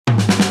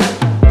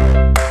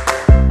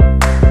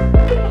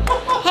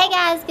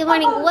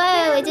morning.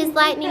 Whoa, it's just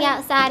lightning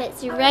outside.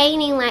 It's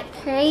raining like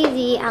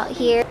crazy out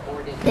here.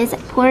 It's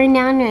pouring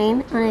down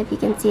rain. I don't know if you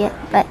can see it,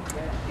 but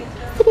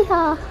City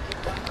Hall.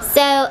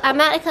 So I'm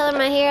about to color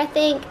my hair, I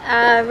think.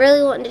 I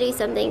really want to do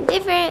something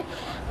different.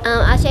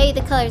 I'll show you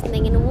the colors. I'm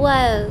thinking,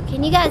 whoa,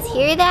 can you guys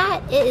hear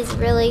that? It's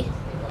really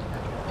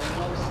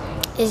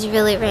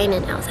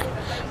raining outside.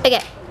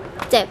 Okay,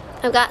 so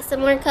I've got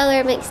some more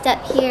color mixed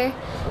up here,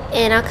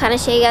 and I'll kind of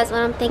show you guys what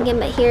I'm thinking.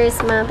 But here's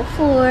my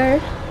before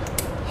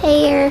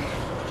hair,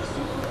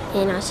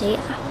 and I'll show you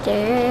after.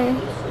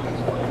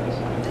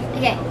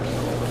 Okay,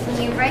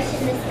 when you're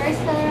brushing this first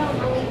color on,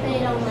 only put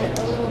it on like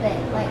a little bit,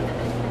 like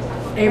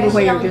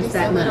everywhere, just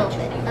that much. A little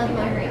bit of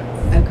my roots.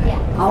 Okay.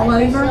 Yeah, all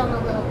over,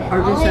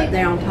 or just up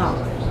there on top?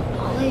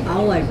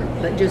 All over,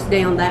 but just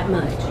down that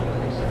much.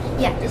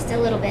 Yeah, just a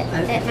little bit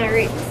at my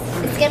roots.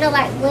 It's gonna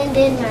like blend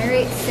in my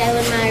roots, so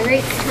when my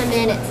roots come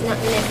in, it's not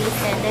gonna be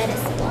so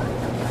noticeable.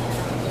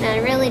 And I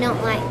really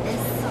don't like this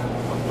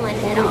one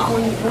at all.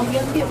 Well,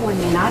 you'll get one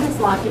then. I just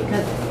like it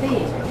because it's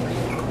big.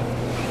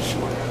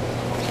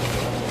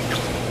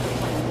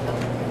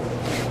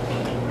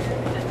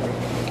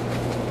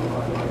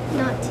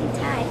 Not too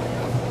tight.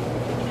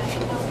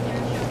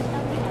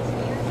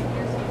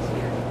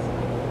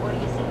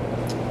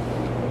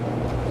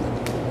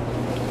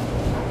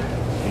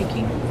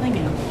 Keep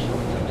thinking.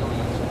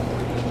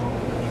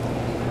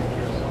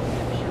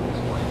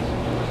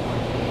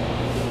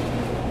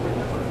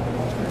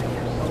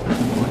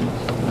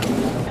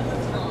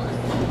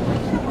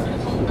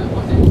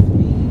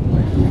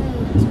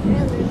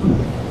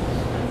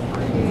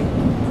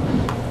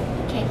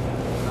 Okay.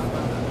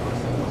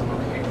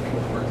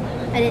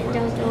 I didn't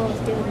know Joel was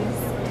doing this.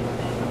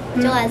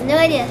 Joel has no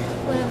idea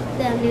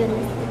that I'm doing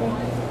this today.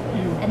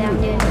 And I'm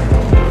doing it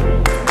today.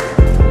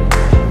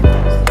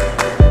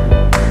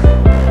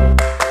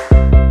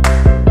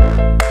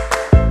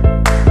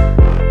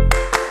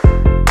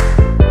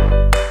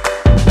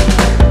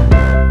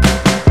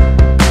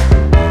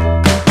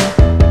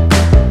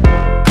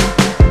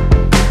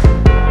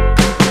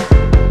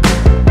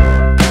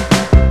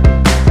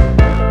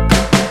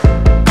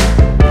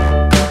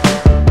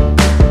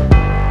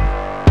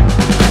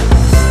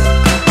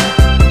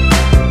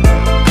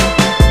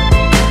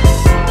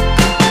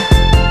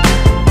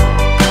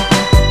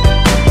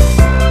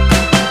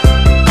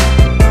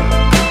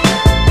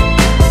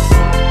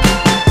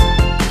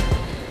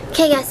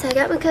 Okay guys, so I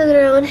got my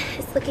color on.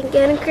 It's looking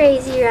kind of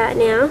crazy right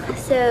now.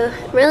 So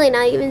I'm really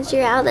not even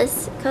sure how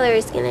this color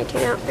is going to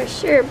turn out for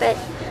sure. But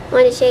I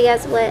wanted to show you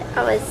guys what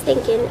I was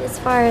thinking as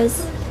far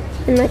as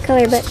in my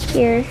color book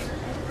here.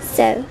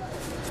 So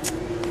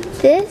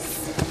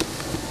this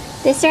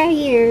right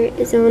here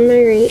is on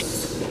my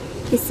roots.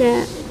 It's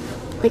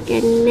like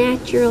a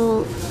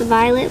natural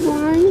violet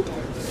blonde.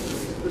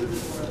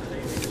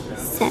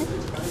 So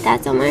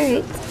that's on my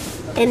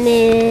roots. And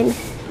then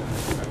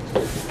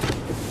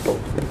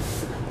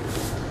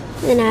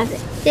I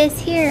have this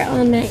here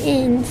on my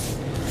ends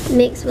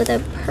mixed with a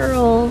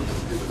pearl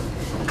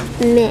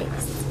mix.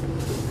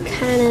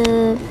 Kind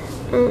of,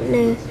 I don't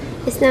know,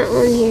 it's not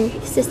on here,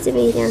 it's just to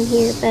be down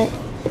here, but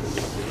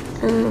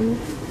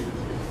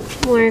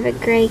more of a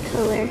gray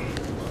color.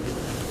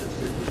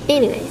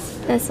 Anyways,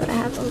 that's what I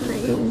have on my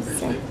ends,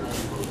 so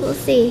we'll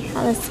see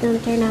how this is going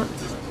to turn out.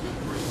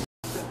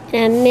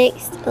 And I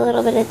mixed a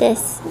little bit of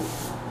this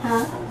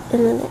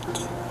in it.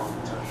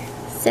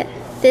 So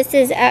this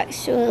is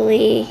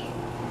actually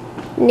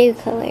new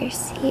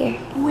colors here.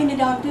 When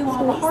did I do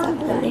all the hard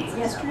things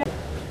yesterday?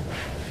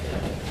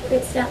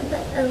 It's not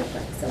but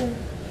that's on.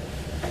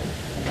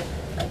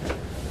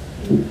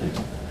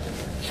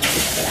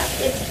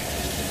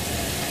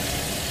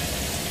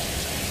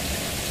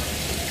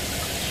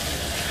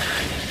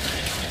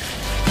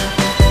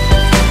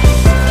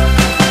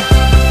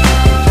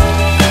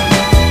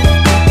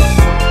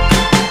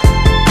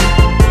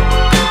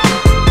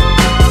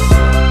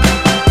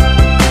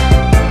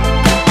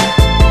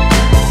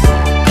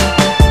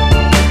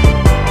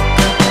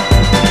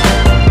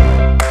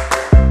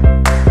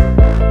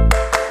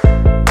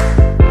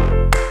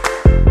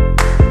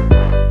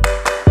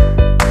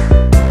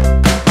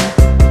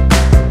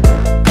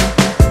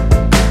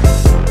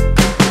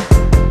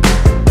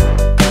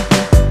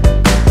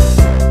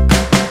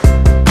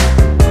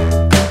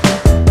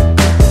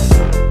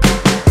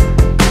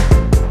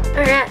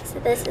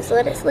 This is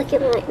what it's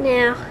looking like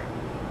now.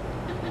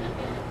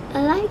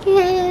 I like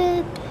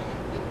it.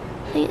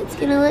 I think it's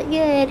gonna look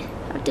good.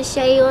 I'll have to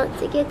show you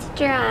once it gets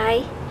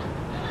dry.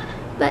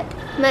 But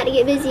I'm about to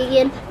get busy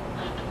again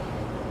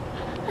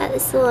at the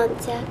salon,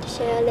 so I have to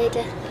show you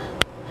later.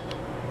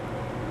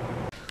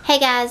 Hey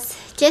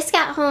guys, just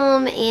got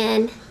home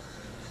and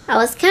I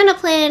was kind of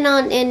planning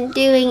on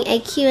doing a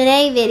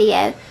Q&A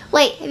video.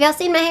 Wait, have y'all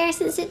seen my hair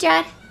since it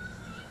dried?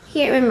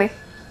 Can't remember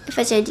if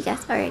I showed you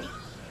guys already.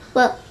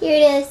 Well, here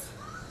it is.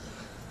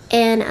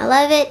 And I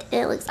love it,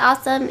 and it looks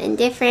awesome and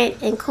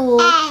different and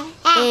cool.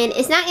 And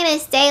it's not gonna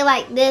stay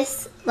like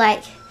this,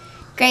 like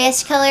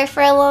grayish color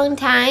for a long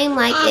time.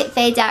 Like it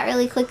fades out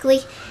really quickly.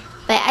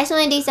 But I just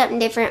want to do something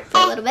different for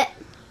a little bit.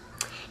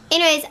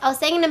 Anyways, I was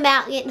thinking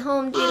about getting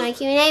home, doing my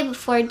Q&A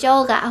before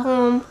Joel got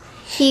home.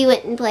 He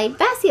went and played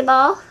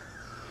basketball.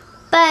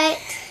 But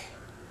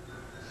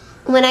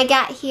when I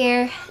got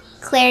here,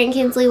 Claire and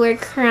Kinsley were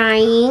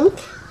crying.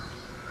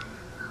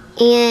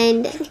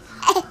 And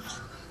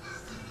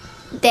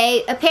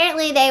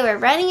apparently they were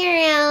running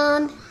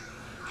around,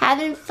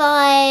 having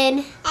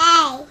fun.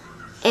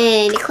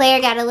 And Claire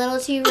got a little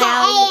too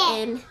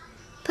rowdy and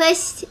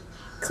pushed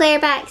Claire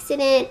by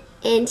accident,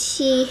 and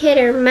she hit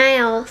her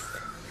mouth.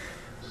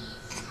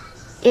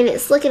 And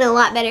it's looking a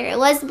lot better. It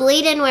was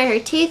bleeding where her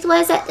tooth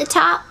was at the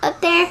top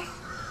up there.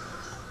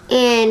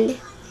 And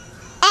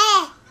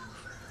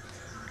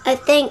I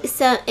think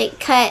it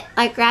cut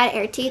like right at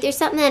her tooth or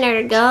something, at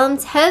her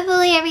gums.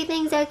 Hopefully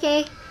everything's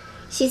okay.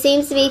 She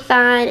seems to be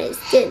fine. It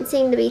didn't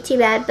seem to be too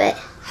bad, but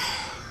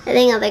I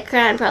think all the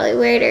crying probably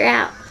wore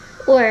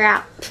her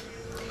out.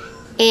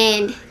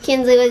 And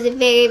Kinsley was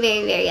very,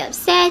 very, very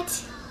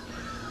upset.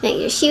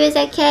 Making sure she was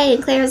okay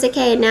and Claire was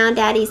okay, and now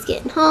Daddy's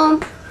getting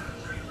home.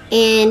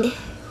 And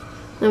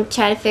I'm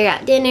trying to figure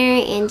out dinner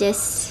and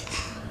just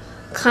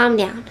calm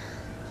down.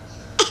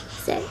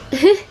 So,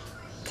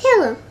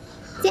 tell them.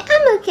 Say,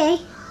 I'm okay.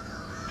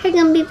 They're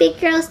gonna be big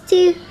girls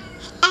too.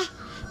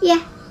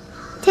 Yeah,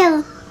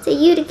 tell them. Say,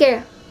 you the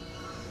girl.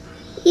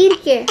 You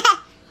the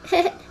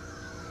girl.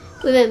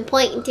 We've been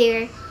pointing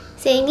to her,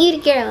 saying, you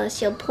the girl, and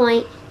she'll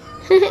point.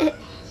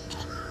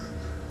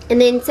 And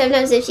then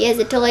sometimes if she has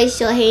a toy,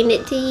 she'll hand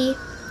it to you.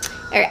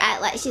 Or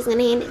act like she's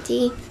gonna hand it to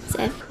you.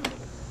 So,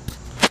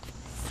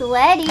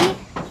 sweaty.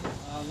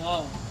 I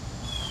know.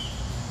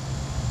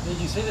 Did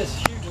you see this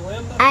huge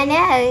limb? I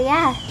know,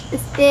 yeah.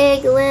 This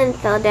big limb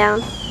fell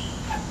down.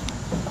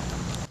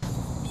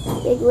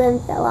 Big limb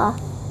fell off.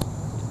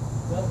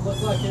 Doesn't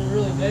look like it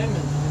really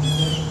damaged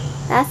anything.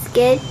 That's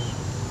good.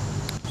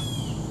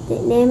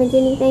 Didn't damage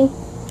anything.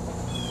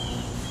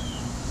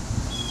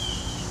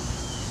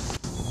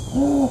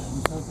 Oh,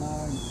 I'm so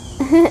tired.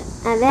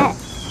 I bet.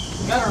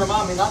 You gotta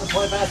remind me not to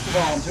play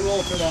basketball. I'm too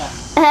old for that.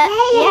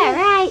 Yeah,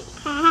 right.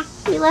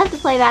 You love to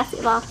play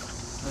basketball.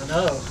 I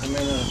know. I mean,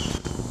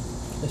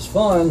 it's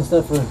fun,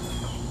 except for,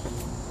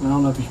 I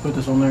don't know if you should put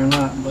this on there or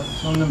not, but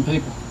some of them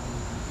people.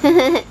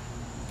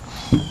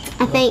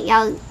 I think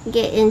y'all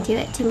get into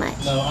it too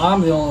much. No, I'm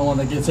the only one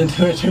that gets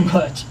into it too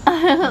much.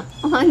 Well,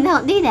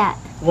 don't do that.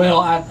 Well,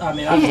 I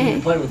mean, I just need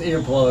to play with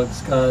earplugs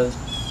because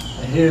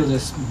I hear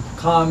this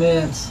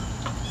comments.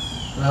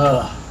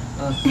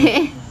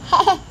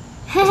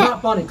 It's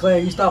not funny, Claire.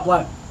 You stop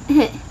laughing.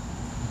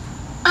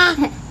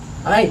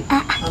 Hey,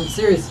 I'm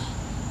serious.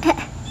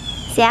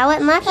 See, I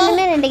wasn't laughing a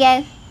minute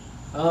ago.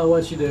 Oh,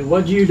 what'd you do?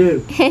 What'd you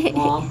do,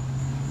 Mom?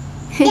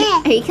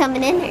 Are you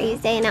coming in or are you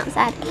staying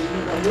outside?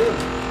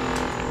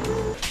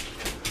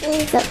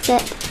 It's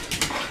upset.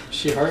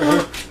 She hurt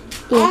her?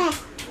 Yeah.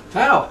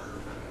 How?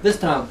 This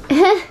time?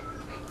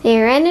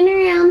 They're running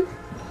around.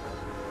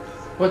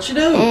 What'd she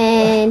do?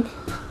 And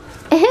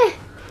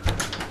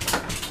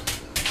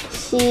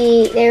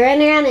they're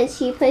running around and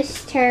she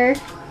pushed her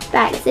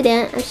by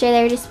accident. I'm sure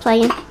they were just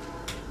playing.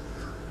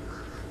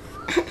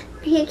 Are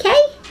you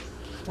okay?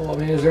 Well, I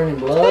mean, is there any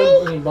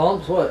blood? Any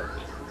bumps? What?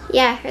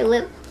 Yeah, her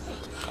lip.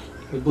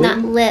 We're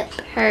Not bleeding? lip,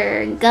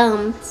 her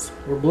gums.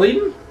 We're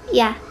bleeding?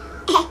 Yeah.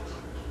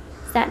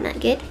 Is that not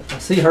good? I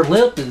see her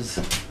lip is...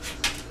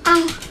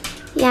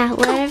 Yeah,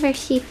 wherever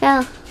she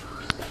fell.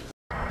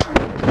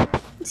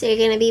 So you're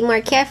gonna be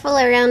more careful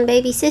around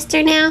baby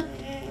sister now?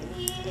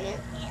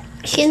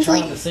 trying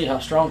Kinsley? to see how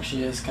strong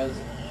she is, because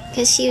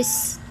she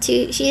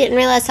didn't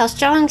realize how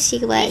strong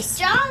she was.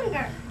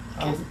 Stronger.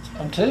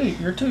 I'm too.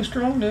 You're too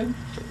strong, dude.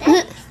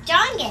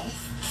 Strongest.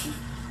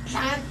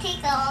 I'm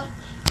tickled.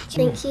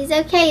 Think she's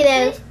okay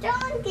though.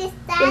 Strongest,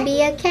 Gonna be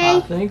Daddy. okay.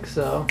 I think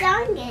so.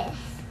 Strongest.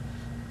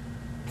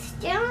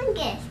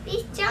 Strongest.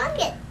 Be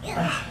strongest.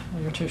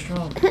 You're too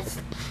strong.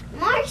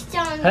 More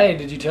stronger. Hey,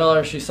 did you tell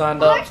her she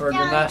signed up for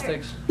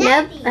gymnastics?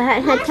 Nope, I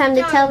hadn't had time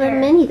to tell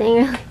them anything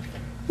really.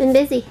 Been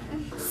busy.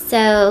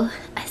 So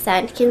I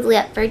signed Kinsley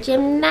up for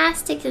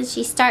gymnastics and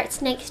she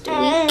starts next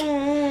week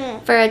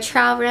for a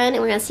trial run,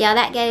 and we're gonna see how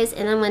that goes,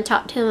 and I'm gonna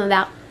talk to him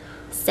about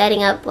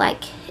setting up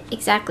like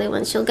exactly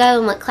when she'll go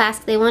and what class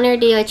they want her to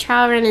do a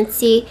trial run and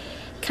see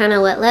kind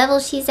of what level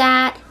she's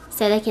at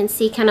so they can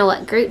see kind of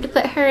what group to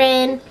put her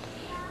in.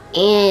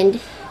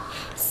 And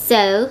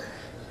so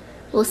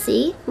we'll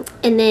see,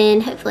 and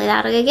then hopefully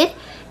that'll go good.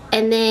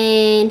 And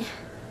then,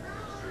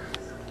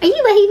 are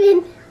you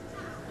waving?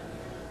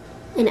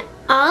 And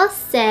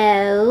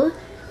also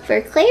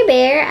for Claire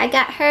Bear, I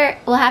got her,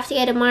 we'll have to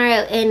go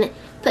tomorrow and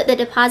put the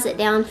deposit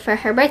down for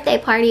her birthday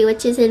party,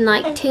 which is in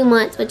like 2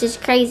 months, which is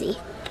crazy.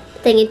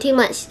 Thinking 2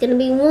 months, she's gonna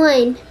be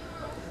 1.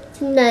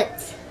 It's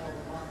nuts.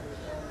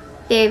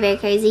 Very, very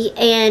crazy.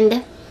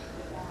 And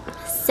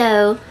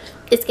so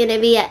it's gonna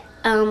be at,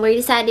 we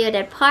decided to do it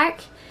at a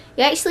park.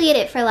 You actually get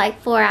it for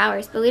like 4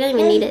 hours, but we don't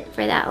even need it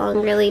for that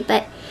long really.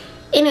 But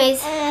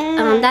anyways,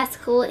 that's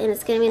cool, and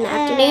it's gonna be in the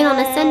afternoon on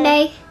a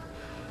Sunday,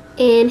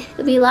 and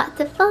it'll be lots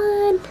of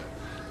fun.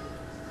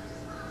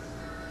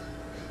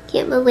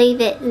 Can't believe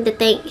it, and to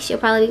think she'll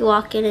probably be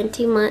walking in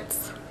 2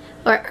 months,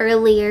 or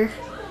earlier.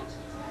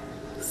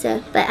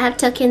 So, but I have to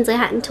tell Kinsley. I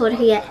hadn't told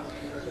her yet.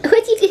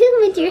 What you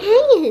doing with your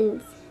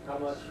hands? How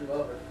much you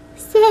love her.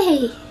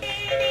 Say.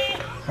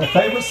 Her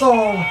favorite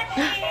song.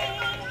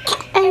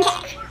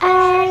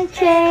 I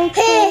take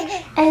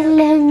it. I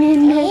love you.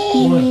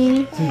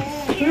 1, 2,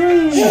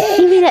 3.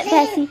 Give me that,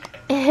 Bessie.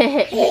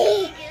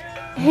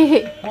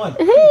 1.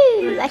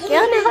 Ooh, like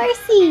you're on a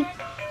horsey.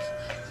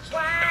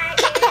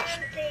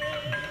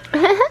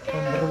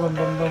 Bum, bum,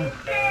 bum, bum.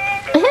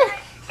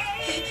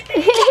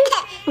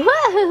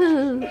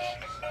 Whoa!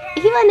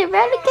 You on a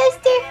roller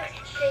coaster?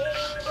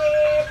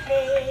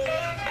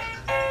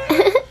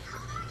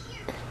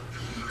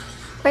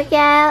 Work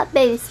out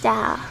baby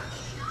style.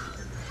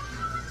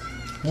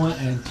 1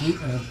 and 2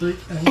 and 3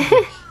 and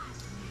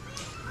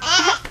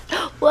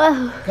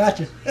Whoa!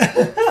 Gotcha.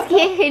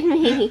 Scared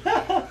me.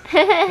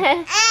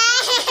 Scared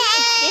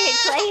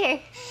Claire.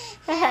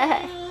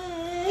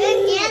 You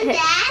did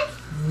that?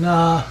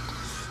 Nah. I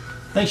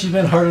think she's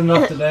been hurt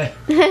enough today.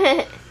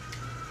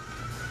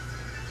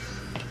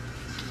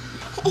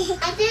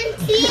 I didn't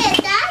see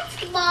it, that's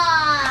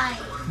why.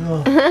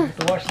 Well, you have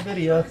to watch the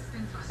video.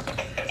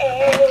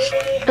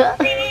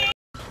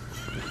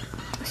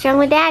 What's wrong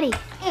with Daddy?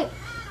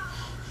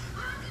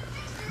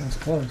 That's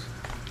close.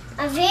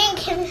 I think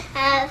him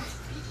have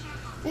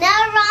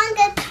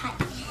neurongitis.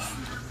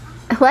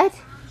 What?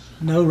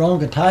 No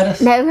bronchitis?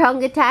 No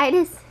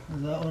bronchitis? Is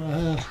that what I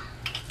have?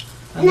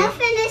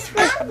 Nothing is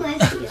wrong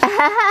with you.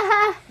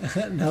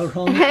 No No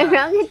bronchitis.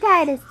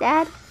 bronchitis,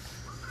 Dad.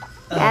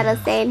 Dad was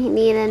saying he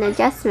needed an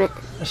adjustment.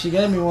 She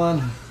gave me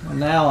one, and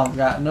now I've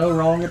got no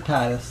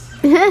bronchitis.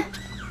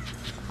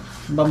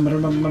 Bum,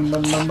 bum, bum, bum,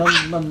 bum, bum, bum,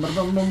 bum, bum,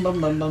 bum,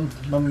 bum, bum, bum,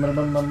 bum,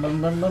 bum, bum,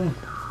 bum, bum, bum.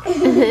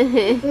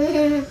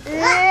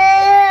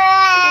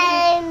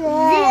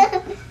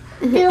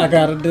 I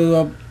gotta do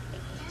a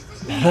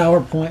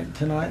PowerPoint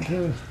tonight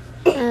too.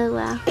 Oh,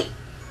 wow.